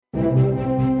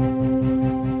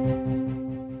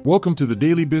Welcome to the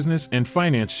Daily Business and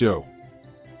Finance Show.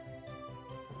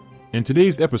 In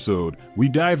today's episode, we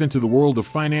dive into the world of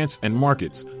finance and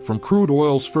markets, from crude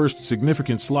oil's first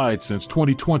significant slide since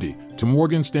 2020 to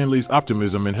Morgan Stanley's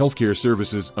optimism in healthcare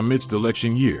services amidst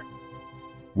election year.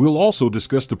 We'll also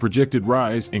discuss the projected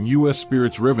rise in U.S.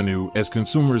 spirits revenue as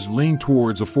consumers lean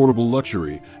towards affordable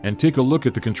luxury and take a look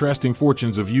at the contrasting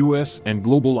fortunes of U.S. and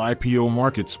global IPO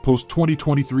markets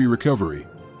post-2023 recovery.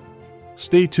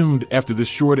 Stay tuned after this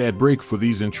short ad break for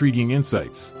these intriguing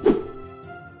insights.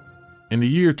 In the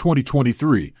year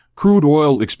 2023, crude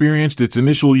oil experienced its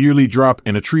initial yearly drop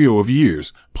in a trio of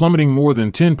years, plummeting more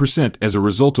than 10% as a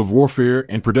result of warfare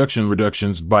and production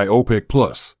reductions by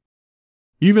OPEC+.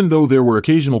 Even though there were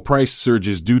occasional price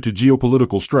surges due to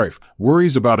geopolitical strife,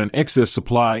 worries about an excess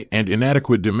supply and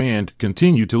inadequate demand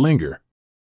continue to linger.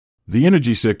 The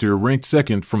energy sector ranked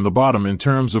second from the bottom in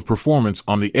terms of performance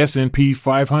on the S&P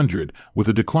 500, with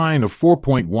a decline of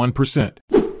 4.1%.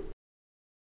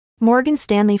 Morgan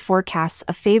Stanley forecasts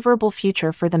a favorable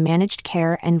future for the managed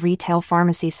care and retail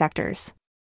pharmacy sectors.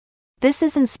 This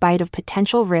is in spite of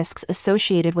potential risks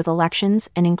associated with elections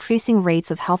and increasing rates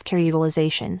of healthcare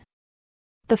utilization.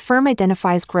 The firm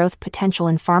identifies growth potential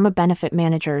in pharma benefit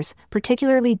managers,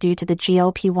 particularly due to the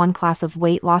GLP-1 class of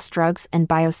weight loss drugs and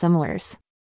biosimilars.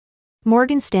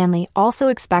 Morgan Stanley also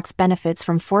expects benefits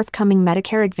from forthcoming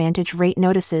Medicare Advantage rate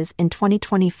notices in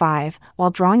 2025,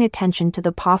 while drawing attention to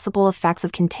the possible effects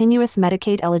of continuous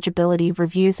Medicaid eligibility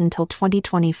reviews until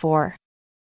 2024.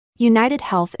 United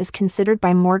Health is considered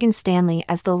by Morgan Stanley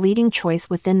as the leading choice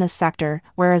within the sector,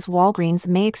 whereas Walgreens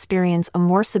may experience a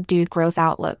more subdued growth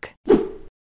outlook.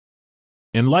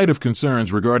 In light of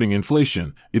concerns regarding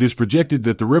inflation, it is projected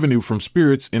that the revenue from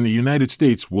spirits in the United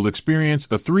States will experience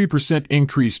a 3%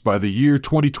 increase by the year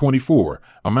 2024,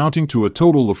 amounting to a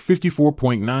total of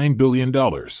 $54.9 billion.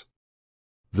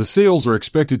 The sales are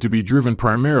expected to be driven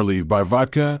primarily by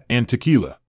vodka and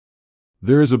tequila.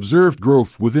 There is observed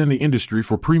growth within the industry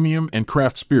for premium and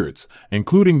craft spirits,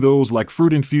 including those like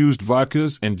fruit-infused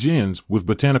vodkas and gins with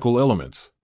botanical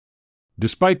elements.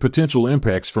 Despite potential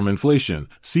impacts from inflation,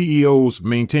 CEOs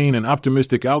maintain an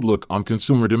optimistic outlook on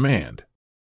consumer demand.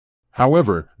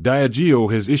 However,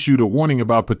 Diageo has issued a warning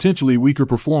about potentially weaker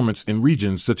performance in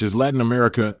regions such as Latin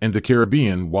America and the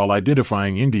Caribbean, while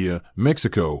identifying India,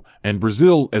 Mexico, and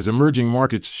Brazil as emerging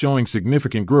markets showing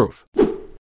significant growth.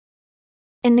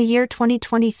 In the year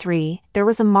 2023, there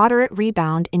was a moderate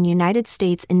rebound in United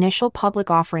States initial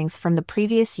public offerings from the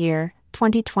previous year,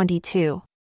 2022.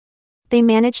 They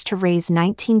managed to raise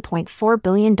 $19.4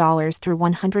 billion through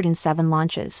 107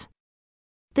 launches.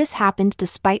 This happened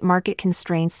despite market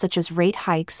constraints such as rate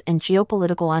hikes and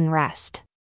geopolitical unrest.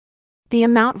 The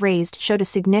amount raised showed a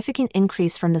significant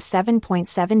increase from the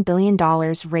 $7.7 billion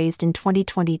raised in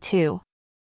 2022.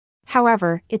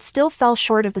 However, it still fell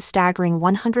short of the staggering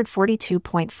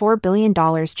 $142.4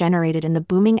 billion generated in the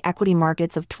booming equity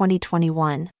markets of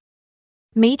 2021.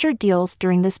 Major deals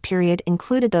during this period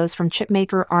included those from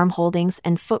chipmaker Arm Holdings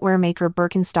and footwear maker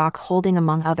Birkenstock Holding,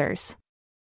 among others.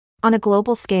 On a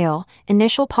global scale,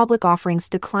 initial public offerings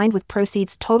declined, with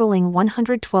proceeds totaling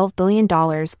 $112 billion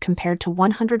compared to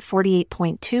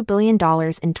 $148.2 billion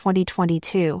in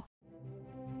 2022.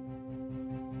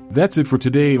 That's it for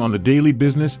today on the Daily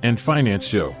Business and Finance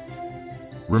Show.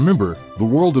 Remember, the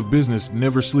world of business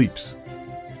never sleeps.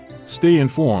 Stay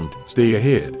informed, stay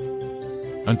ahead.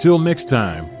 Until next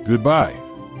time, goodbye.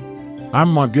 I'm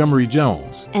Montgomery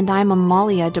Jones. And I'm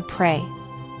Amalia Dupre.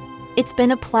 It's been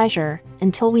a pleasure,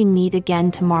 until we meet again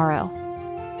tomorrow.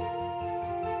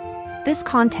 This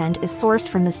content is sourced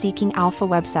from the Seeking Alpha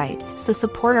website, so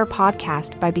support our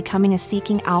podcast by becoming a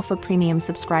Seeking Alpha Premium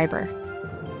subscriber.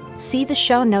 See the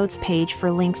show notes page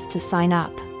for links to sign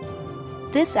up.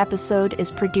 This episode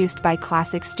is produced by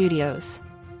Classic Studios.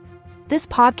 This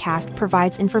podcast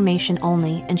provides information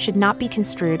only and should not be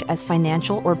construed as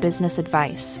financial or business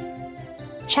advice.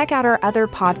 Check out our other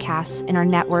podcasts in our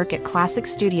network at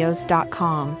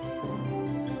classicstudios.com.